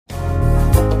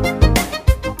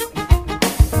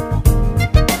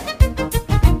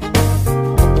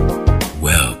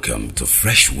to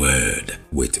Fresh Word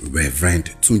with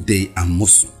Reverend Tunde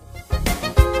Amosu.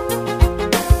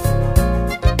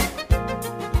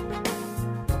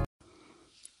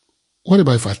 What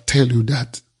about if I tell you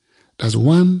that there's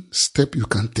one step you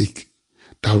can take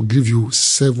that will give you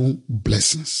 7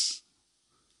 blessings?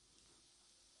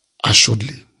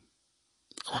 Assuredly.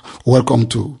 Welcome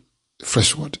to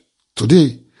Fresh Word.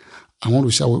 Today, I want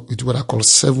to share with you what I call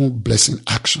 7 blessing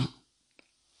action.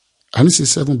 I didn't say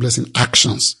 7 blessing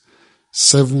actions.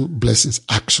 7 blessings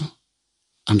action.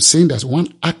 I'm saying there's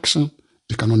one action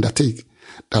you can undertake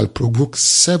that will provoke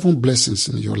 7 blessings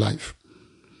in your life.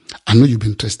 I know you've been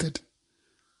interested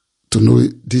to know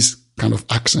this kind of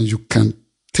action you can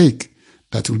take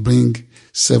that will bring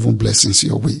 7 blessings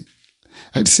your way.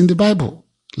 It's in the Bible.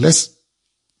 Let's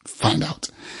find out.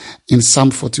 In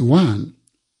Psalm 41,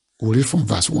 we'll read from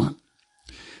verse 1.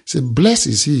 It says, "Blessed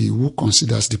is he who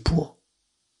considers the poor.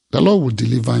 The Lord will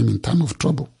deliver him in time of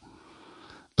trouble.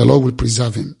 The Lord will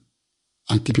preserve him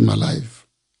and keep him alive,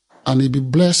 and he'll be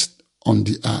blessed on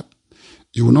the earth.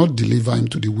 You will not deliver him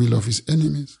to the will of his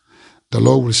enemies. The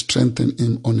Lord will strengthen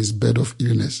him on his bed of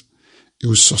illness. He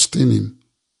will sustain him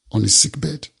on his sick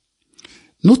bed."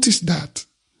 Notice that.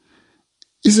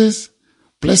 He says,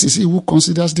 "Blessed is he who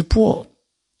considers the poor."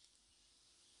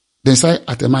 Then start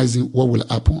itemizing what will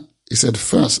happen. He said,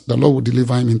 first, the Lord will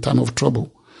deliver him in time of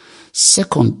trouble.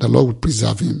 Second, the Lord will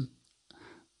preserve him.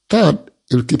 Third,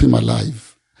 he will keep him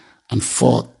alive. And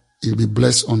fourth, he will be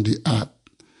blessed on the earth.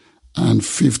 And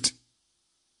fifth,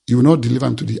 he will not deliver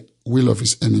him to the will of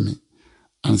his enemy.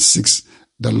 And 6,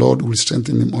 the Lord will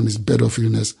strengthen him on his bed of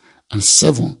illness. And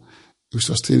 7, he will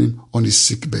sustain him on his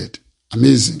sick bed.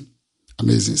 Amazing.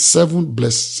 Amazing. 7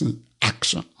 blessing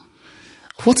action.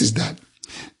 What is that?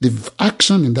 The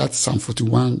action in that Psalm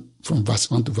 41 from verse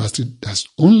 1 to verse 3, there's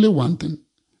only one thing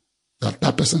that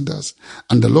person does.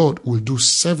 And the Lord will do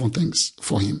 7 things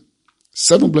for him.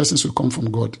 7 blessings will come from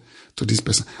God to this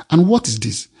person. And what is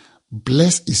this?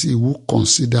 Blessed is he who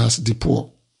considers the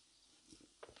poor.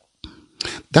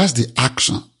 That's the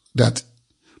action that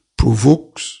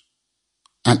provokes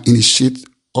and initiates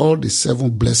all the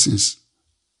 7 blessings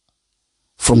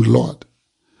from the Lord.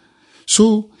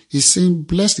 So he's saying,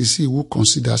 blessed is he who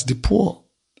considers the poor.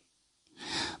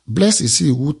 Blessed is he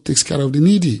who takes care of the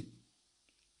needy.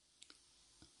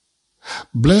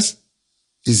 Blessed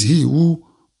is he who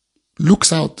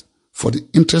looks out for the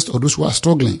interest of those who are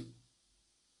struggling,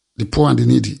 the poor and the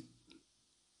needy.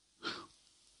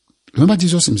 Remember,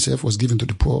 Jesus himself was given to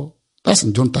the poor. That's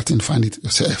in John 13, find it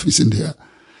yourself. It's in there.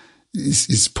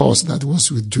 His purse that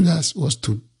was with Judas was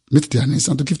to meet their needs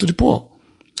and to give to the poor.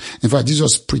 In fact,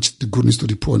 Jesus preached the good news to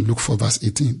the poor in Luke 4, verse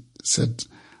 18. Said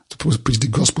to preach the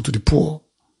gospel to the poor.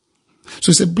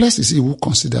 So he said, blessed is he who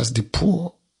considers the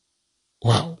poor.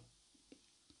 Wow.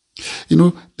 You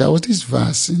know, there was this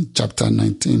verse in chapter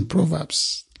 19,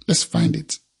 Proverbs. Let's find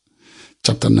it.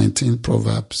 Chapter 19,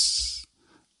 Proverbs.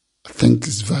 I think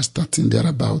it's verse 13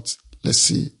 thereabouts. Let's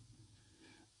see.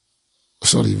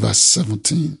 Sorry, verse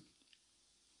 17.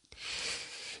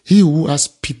 He who has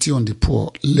pity on the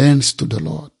poor lends to the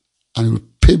Lord, and he will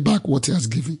pay back what he has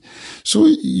given. So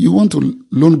you want to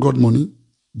loan God money,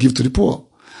 give to the poor.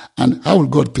 And how will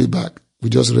God pay back? We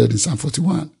just read in Psalm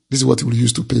 41. This is what he will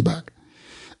use to pay back.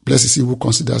 Blessed is he who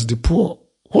considers the poor.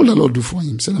 What will the Lord do for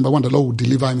him? Say, number 1, the Lord will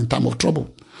deliver him in time of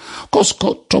trouble. Of course,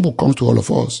 trouble comes to all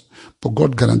of us, but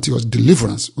God guarantees us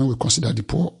deliverance when we consider the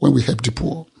poor, when we help the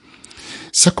poor.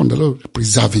 Second, the Lord will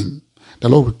preserve him. The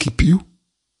Lord will keep you.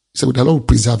 So the Lord will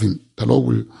preserve him. The Lord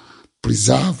will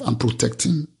preserve and protect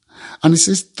him. And he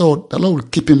says, third, the Lord will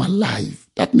keep him alive.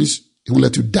 That means he won't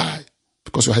let you die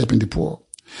because you're helping the poor.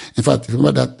 In fact,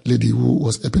 remember that lady who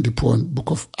was helping the poor in the book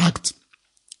of Acts?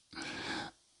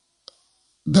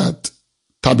 That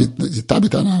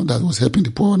Tabitha now that was helping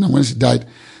the poor. And when she died,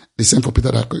 they sent for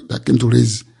Peter that came to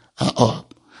raise her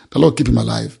up. The Lord keep him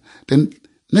alive. Then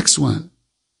next one,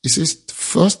 he says,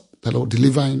 first, the Lord will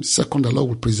deliver him. Second, the Lord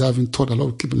will preserve him. Third, the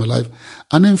Lord will keep him alive.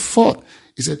 And then fourth,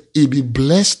 he said, he'll be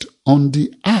blessed on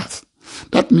the earth.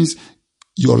 That means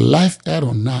your life here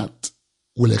on earth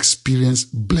will experience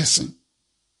blessing.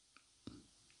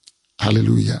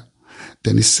 Hallelujah.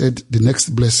 Then he said, the next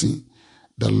blessing,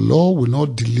 the Lord will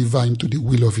not deliver him to the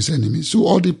will of his enemies. So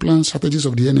all the plans, strategies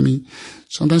of the enemy,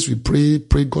 sometimes we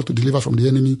pray God to deliver from the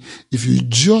enemy. If you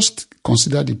just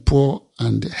consider the poor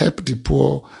and help the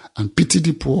poor and pity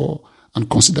the poor and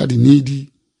consider the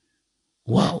needy,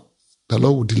 wow, the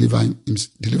Lord will deliver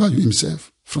you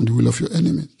himself from the will of your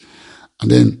enemies.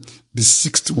 And then the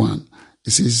 6th one,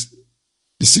 it says,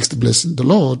 the 6th blessing, the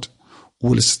Lord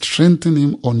will strengthen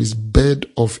him on his bed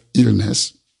of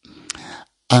illness,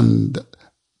 and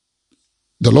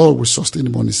the Lord will sustain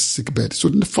him on his sick bed. So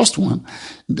in the first one,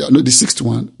 the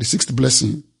sixth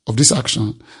blessing of this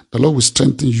action, the Lord will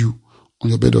strengthen you on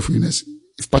your bed of illness.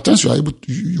 If perchance you are able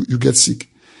to, you get sick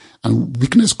and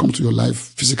weakness comes to your life,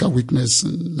 physical weakness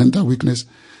and mental weakness,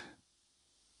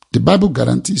 the Bible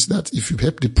guarantees that if you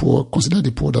help the poor, consider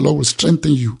the poor, the Lord will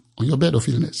strengthen you on your bed of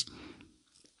illness.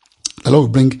 The Lord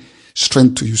will bring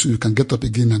strength to you so you can get up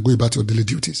again and go about your daily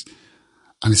duties.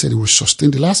 And he said he will sustain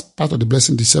the last part of the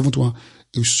blessing, the seventh one,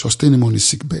 he will sustain him on his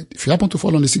sick bed. If you happen to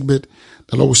fall on the sick bed,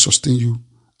 the Lord will sustain you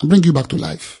and bring you back to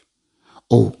life.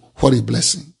 Oh, what a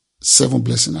blessing. 7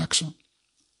 blessing action.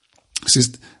 It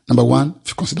says, number 1,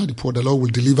 if you consider the poor, the Lord will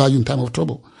deliver you in time of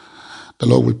trouble. The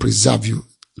Lord will preserve you.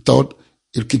 Third,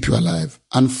 he'll keep you alive.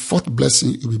 And 4th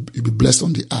blessing, you'll be blessed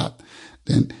on the earth.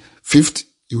 Then 5th,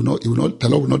 the Lord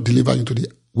will not deliver you into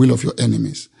the will of your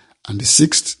enemies. And the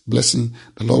 6th blessing,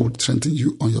 the Lord will strengthen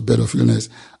you on your bed of illness,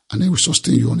 and he will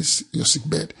sustain you on your sick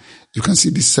bed. You can see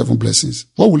these 7 blessings.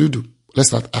 What will you do? Let's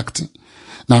start acting.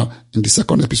 Now, in the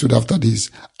second episode after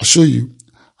this, I'll show you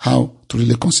how to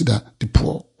really consider the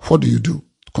poor. What do you do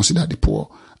to consider the poor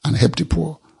and help the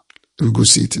poor? We'll go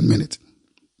see it in a minute.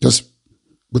 Just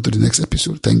go to the next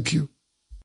episode. Thank you.